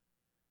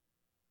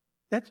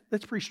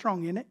 That's pretty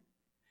strong, isn't it?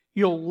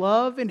 You'll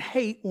love and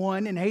hate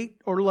one and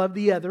hate or love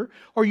the other,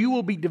 or you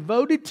will be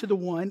devoted to the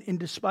one and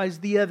despise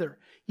the other.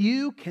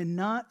 You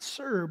cannot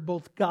serve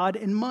both God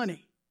and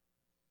money.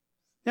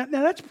 Now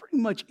that's pretty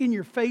much in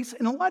your face,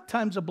 and a lot of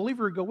times a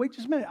believer will go, wait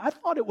just a minute, I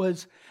thought it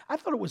was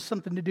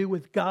something to do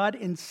with God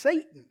and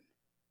Satan.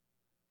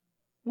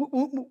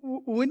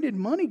 When did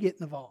money get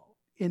involved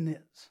in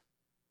this?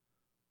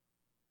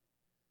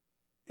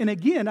 And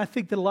again, I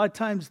think that a lot of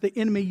times the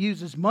enemy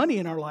uses money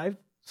in our life.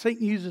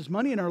 Satan uses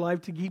money in our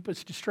life to keep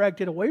us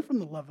distracted away from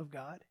the love of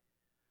God.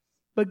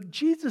 But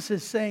Jesus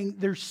is saying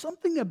there's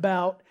something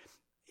about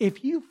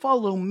if you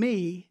follow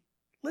me,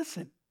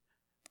 listen,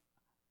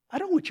 I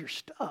don't want your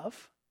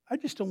stuff. I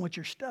just don't want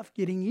your stuff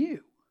getting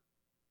you.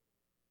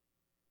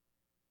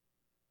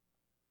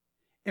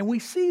 And we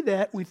see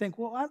that and we think,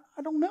 well,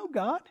 I don't know,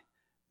 God.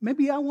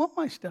 Maybe I want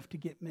my stuff to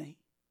get me.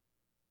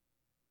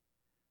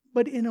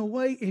 But in a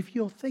way, if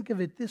you'll think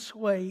of it this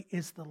way,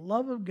 is the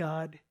love of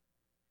God,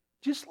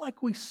 just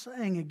like we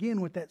sang again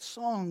with that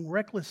song,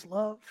 Reckless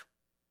Love,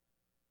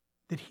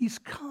 that He's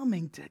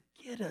coming to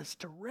get us,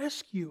 to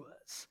rescue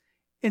us.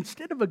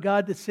 Instead of a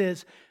God that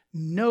says,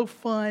 no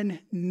fun,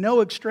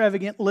 no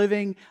extravagant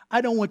living.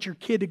 I don't want your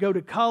kid to go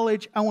to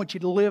college. I want you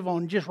to live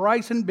on just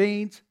rice and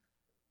beans,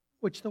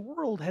 which the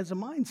world has a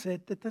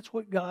mindset that that's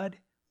what God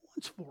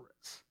wants for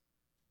us.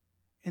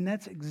 And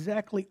that's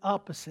exactly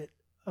opposite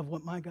of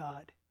what my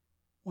God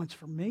wants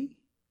for me.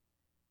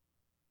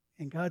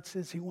 And God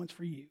says He wants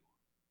for you.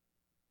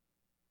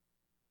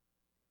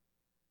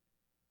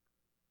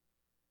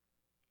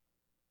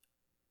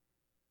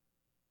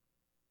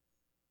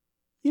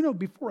 You know,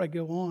 before I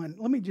go on,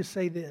 let me just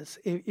say this.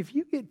 If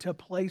you get to a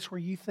place where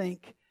you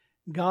think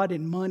God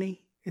and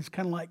money is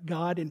kind of like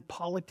God and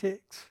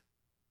politics,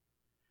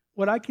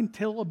 what I can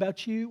tell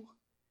about you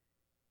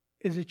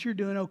is that you're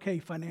doing okay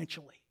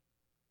financially.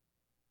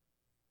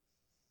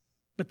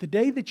 But the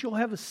day that you'll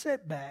have a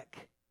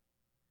setback,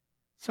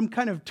 some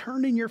kind of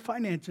turn in your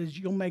finances,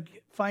 you'll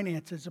make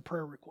finances a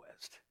prayer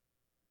request.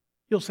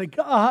 You'll say,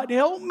 God,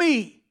 help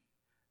me,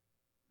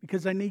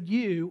 because I need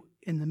you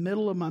in the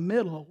middle of my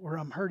middle where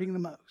I'm hurting the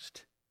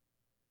most.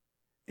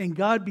 And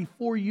God,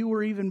 before you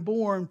were even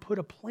born, put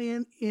a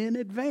plan in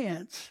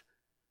advance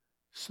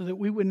so that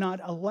we would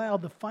not allow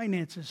the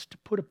finances to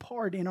put a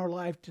part in our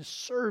life to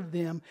serve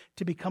them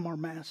to become our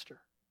master.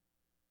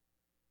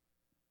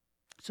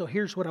 So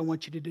here's what I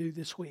want you to do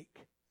this week.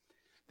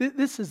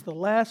 This is the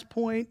last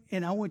point,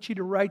 and I want you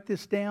to write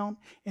this down,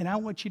 and I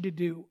want you to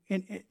do,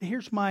 and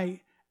here's my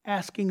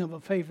asking of a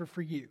favor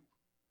for you.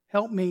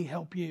 Help me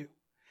help you.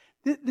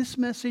 This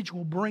message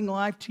will bring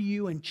life to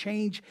you and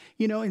change,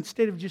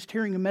 instead of just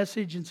hearing a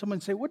message and someone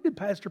say, what did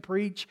Pastor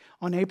preach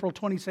on April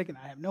 22nd?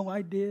 I have no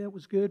idea. It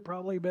was good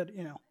probably, but,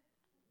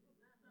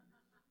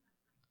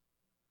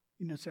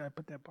 say I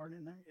put that part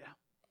in there? Yeah.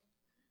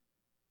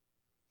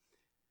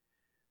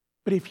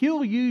 But if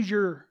you'll use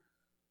your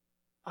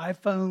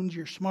iPhones,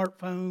 your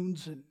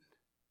smartphones, and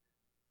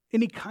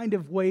any kind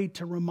of way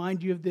to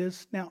remind you of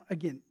this. Now,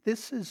 again,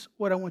 this is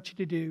what I want you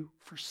to do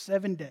for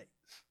 7 days.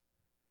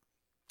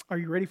 Are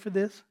you ready for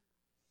this?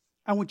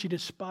 I want you to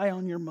spy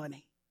on your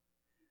money.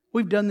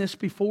 We've done this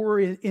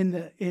before in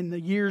the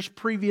years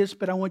previous,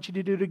 but I want you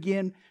to do it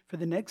again for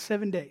the next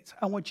 7 days.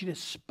 I want you to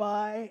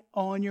spy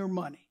on your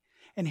money.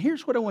 And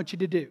here's what I want you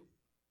to do.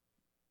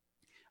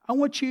 I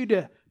want you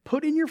to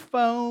put in your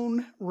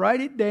phone,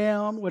 write it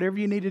down, whatever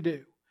you need to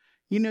do.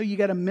 You know you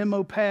got a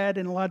memo pad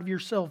in a lot of your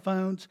cell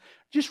phones.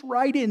 Just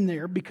write in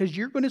there, because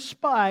you're going to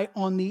spy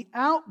on the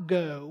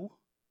outgo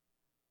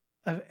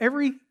of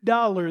every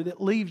dollar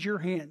that leaves your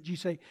hands. You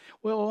say,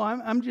 well,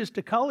 I'm just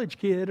a college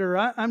kid, or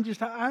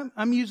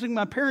I'm using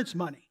my parents'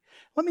 money.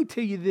 Let me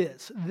tell you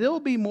this. They'll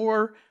be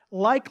more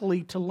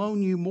likely to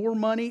loan you more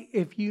money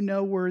if you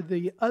know where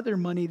the other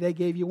money they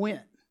gave you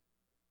went.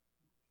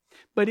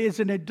 But as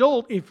an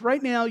adult, if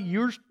right now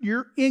your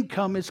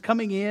income is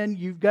coming in,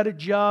 you've got a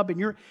job,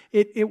 and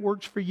it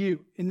works for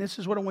you. And this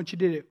is what I want you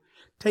to do.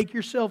 Take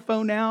your cell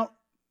phone out,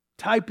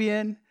 type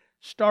in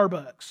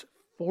Starbucks,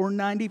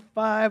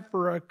 $4.95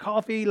 for a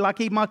coffee,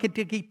 lucky maki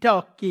tiki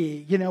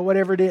talkie,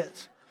 whatever it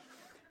is.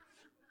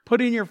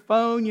 Put in your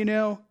phone,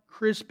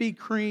 Krispy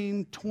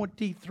Kreme,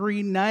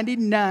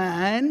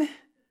 $23.99.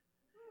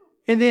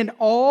 And then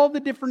all the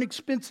different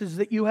expenses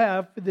that you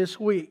have for this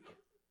week.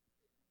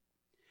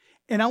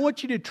 And I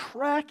want you to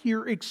track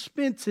your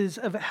expenses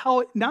of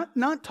how,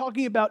 not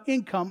talking about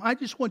income. I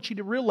just want you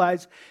to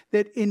realize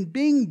that in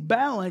being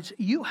balanced,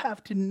 you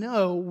have to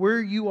know where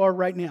you are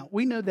right now.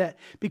 We know that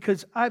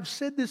because I've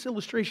said this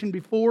illustration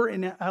before,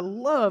 and I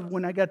love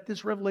when I got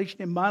this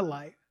revelation in my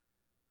life,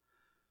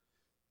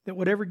 that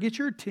whatever gets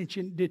your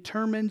attention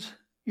determines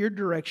your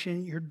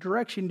direction. Your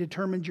direction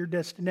determines your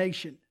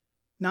destination,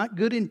 not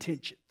good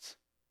intentions.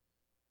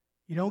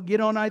 You don't get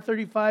on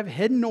I-35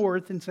 heading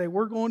north and say,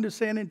 we're going to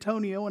San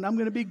Antonio and I'm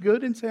going to be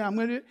good and say,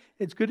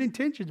 it's good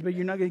intentions, but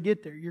you're not going to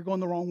get there. You're going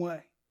the wrong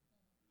way.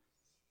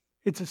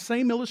 It's the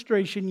same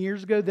illustration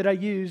years ago that I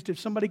used. If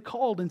somebody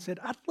called and said,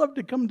 I'd love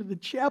to come to the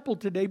chapel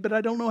today, but I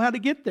don't know how to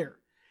get there.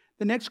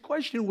 The next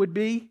question would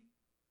be,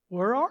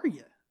 where are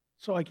you?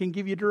 So I can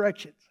give you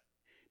directions.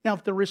 Now,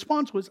 if the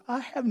response was, I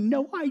have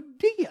no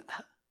idea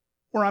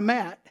where I'm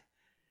at,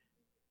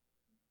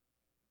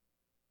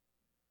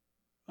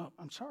 oh,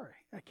 I'm sorry,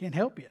 I can't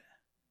help you.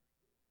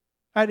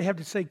 I'd have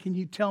to say, can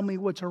you tell me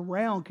what's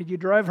around? Could you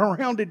drive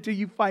around until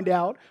you find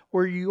out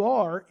where you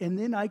are? And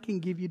then I can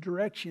give you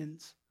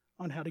directions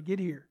on how to get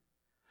here.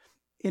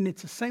 And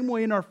it's the same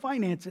way in our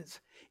finances.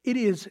 It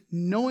is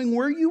knowing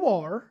where you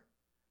are,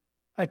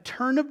 a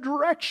turn of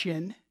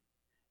direction,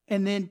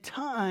 and then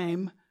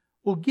time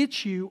will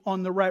get you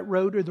on the right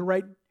road or the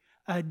right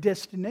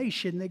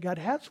destination that God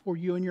has for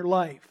you in your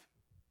life.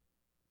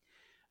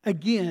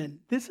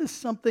 Again, this is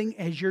something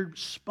as you're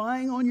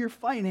spying on your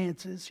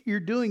finances, you're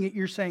doing it,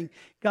 you're saying,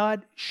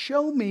 God,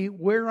 show me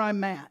where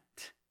I'm at.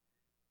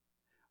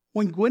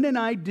 When Gwen and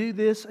I do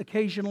this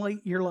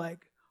occasionally, you're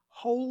like,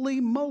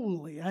 holy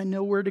moly, I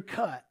know where to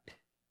cut.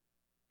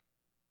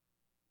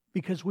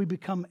 Because we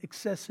become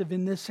excessive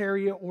in this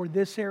area or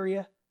this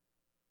area.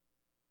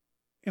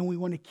 And we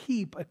want to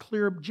keep a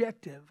clear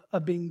objective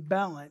of being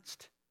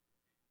balanced.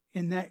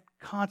 And that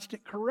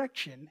constant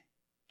correction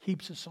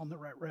keeps us on the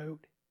right road.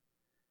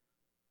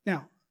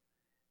 Now,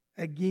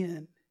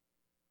 again,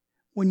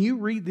 when you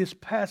read this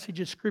passage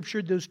of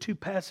Scripture, those two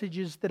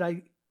passages that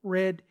I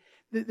read,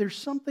 there's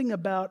something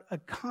about a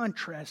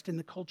contrast in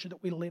the culture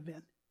that we live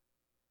in.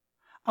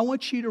 I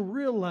want you to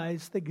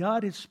realize that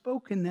God has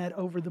spoken that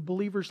over the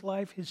believer's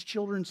life, His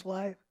children's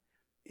life,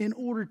 in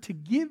order to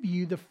give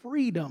you the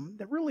freedom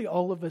that really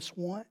all of us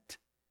want.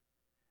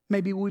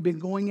 Maybe we've been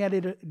going at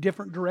it a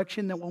different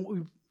direction than what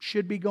we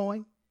should be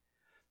going.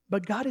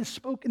 But God has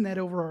spoken that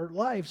over our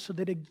lives so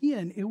that,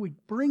 again, it would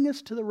bring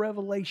us to the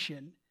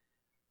revelation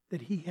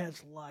that He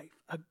has life,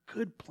 a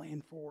good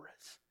plan for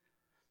us.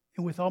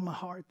 And with all my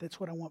heart, that's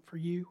what I want for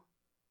you.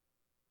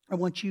 I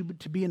want you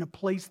to be in a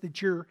place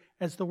that you're,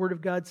 as the Word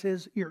of God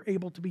says, you're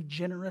able to be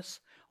generous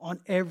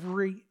on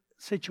every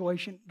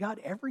situation.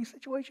 God, every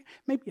situation?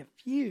 Maybe a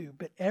few,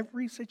 but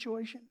every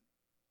situation?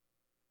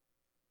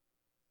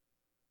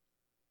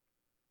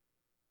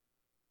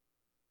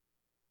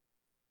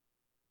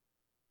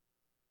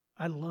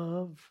 I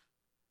love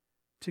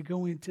to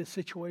go into a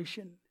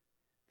situation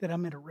that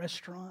I'm at a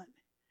restaurant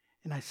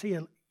and I see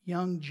a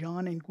young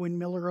John and Gwen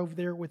Miller over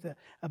there with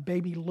a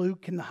baby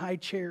Luke in the high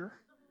chair.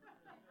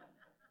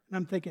 And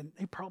I'm thinking,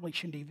 they probably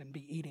shouldn't even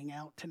be eating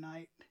out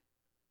tonight.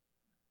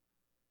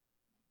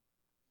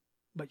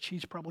 But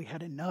she's probably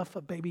had enough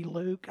of baby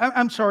Luke.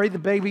 I'm sorry, the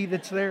baby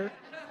that's there.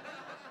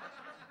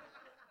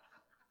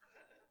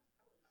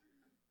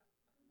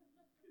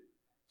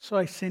 So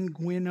I send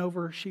Gwen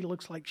over. She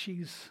looks like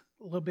she's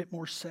a little bit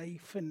more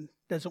safe and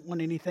doesn't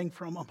want anything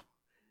from them.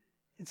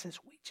 And says,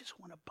 we just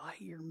want to buy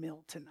your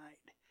meal tonight.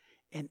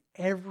 And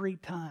every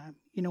time,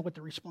 you know what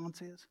the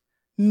response is?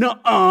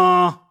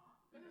 Nuh-uh.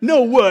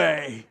 No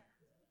way.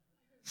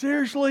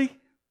 Seriously?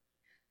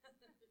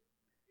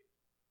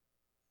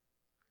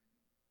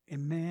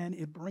 And man,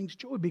 it brings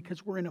joy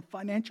because we're in a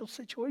financial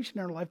situation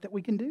in our life that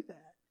we can do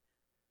that.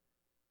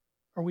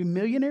 Are we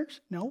millionaires?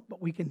 No,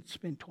 but we can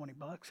spend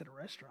 $20 at a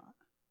restaurant.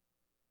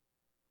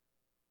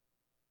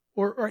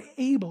 Or are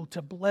able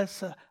to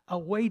bless a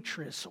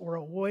waitress or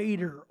a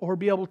waiter or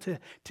be able to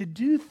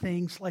do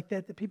things like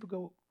that people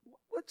go,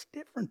 what's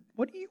different?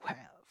 What do you have?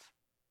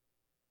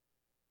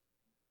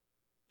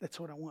 That's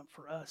what I want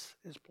for us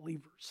as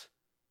believers,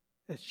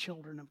 as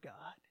children of God.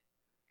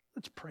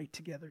 Let's pray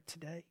together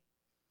today.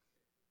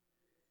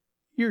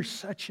 You're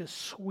such a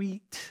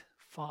sweet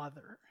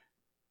Father.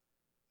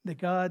 The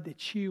God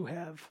that you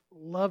have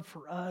loved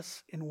for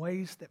us in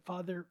ways that,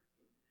 Father,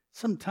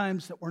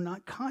 sometimes that we're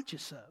not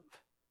conscious of.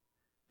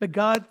 But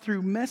God,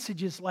 through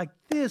messages like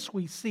this,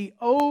 we see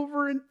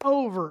over and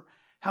over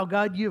how,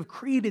 God, you have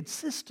created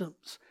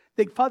systems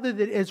that, Father,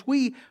 that as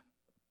we,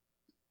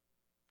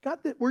 God,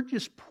 that we're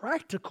just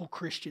practical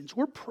Christians.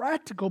 We're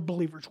practical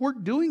believers. We're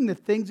doing the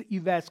things that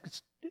you've asked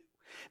us to do.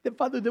 That,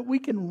 Father, that we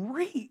can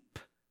reap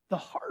the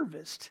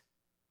harvest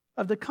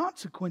of the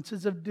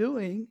consequences of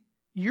doing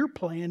your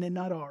plan and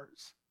not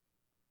ours.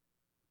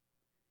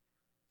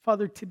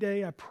 Father,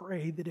 today I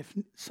pray that if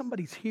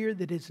somebody's here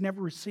that has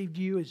never received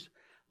you as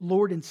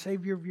Lord and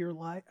Savior of your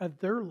life, of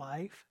their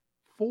life,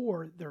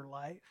 for their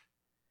life,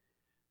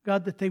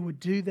 God, that they would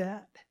do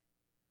that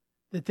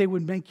they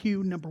would make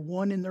you number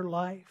one in their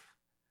life,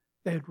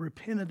 they would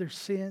repent of their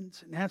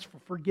sins and ask for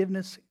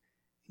forgiveness,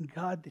 and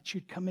God, that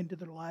you'd come into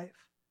their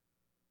life.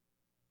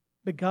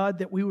 But God,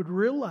 that we would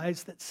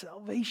realize that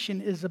salvation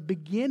is a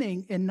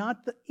beginning and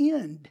not the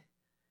end.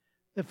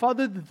 That,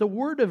 Father, that the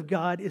Word of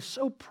God is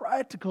so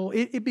practical,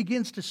 it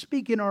begins to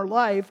speak in our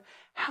life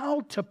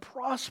how to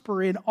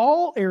prosper in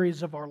all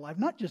areas of our life,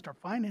 not just our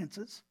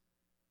finances.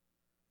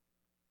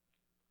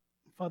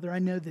 Father, I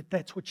know that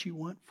that's what you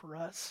want for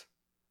us.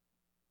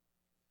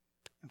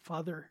 And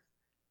Father,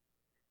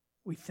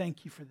 we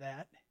thank you for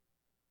that.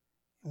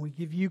 And we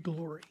give you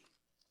glory.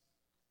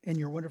 In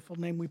your wonderful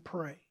name we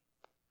pray.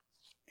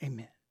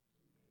 Amen.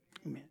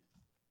 Amen.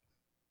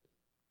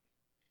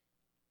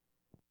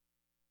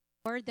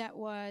 Word that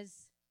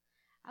was,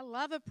 I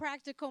love a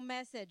practical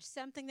message,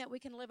 something that we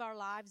can live our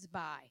lives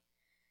by.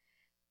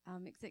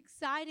 It's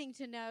exciting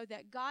to know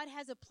that God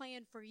has a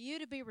plan for you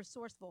to be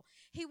resourceful.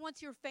 He wants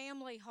your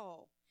family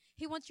whole.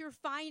 He wants your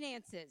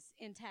finances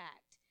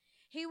intact.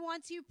 He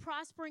wants you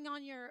prospering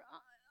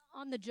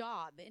on the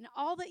job in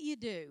all that you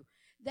do.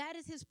 That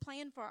is His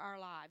plan for our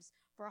lives,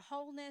 for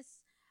wholeness,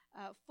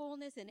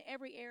 fullness in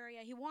every area.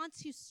 He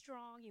wants you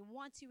strong. He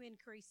wants you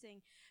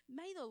increasing.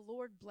 May the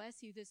Lord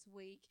bless you this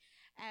week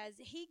as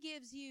He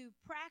gives you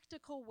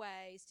practical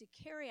ways to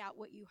carry out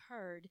what you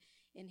heard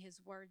in His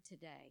Word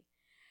today.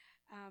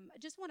 I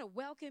just want to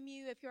welcome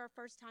you if you're a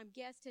first-time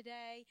guest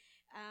today.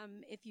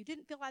 If you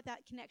didn't fill out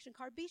that connection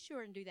card, be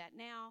sure and do that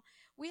now.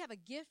 We have a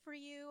gift for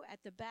you at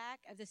the back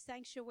of the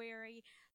sanctuary.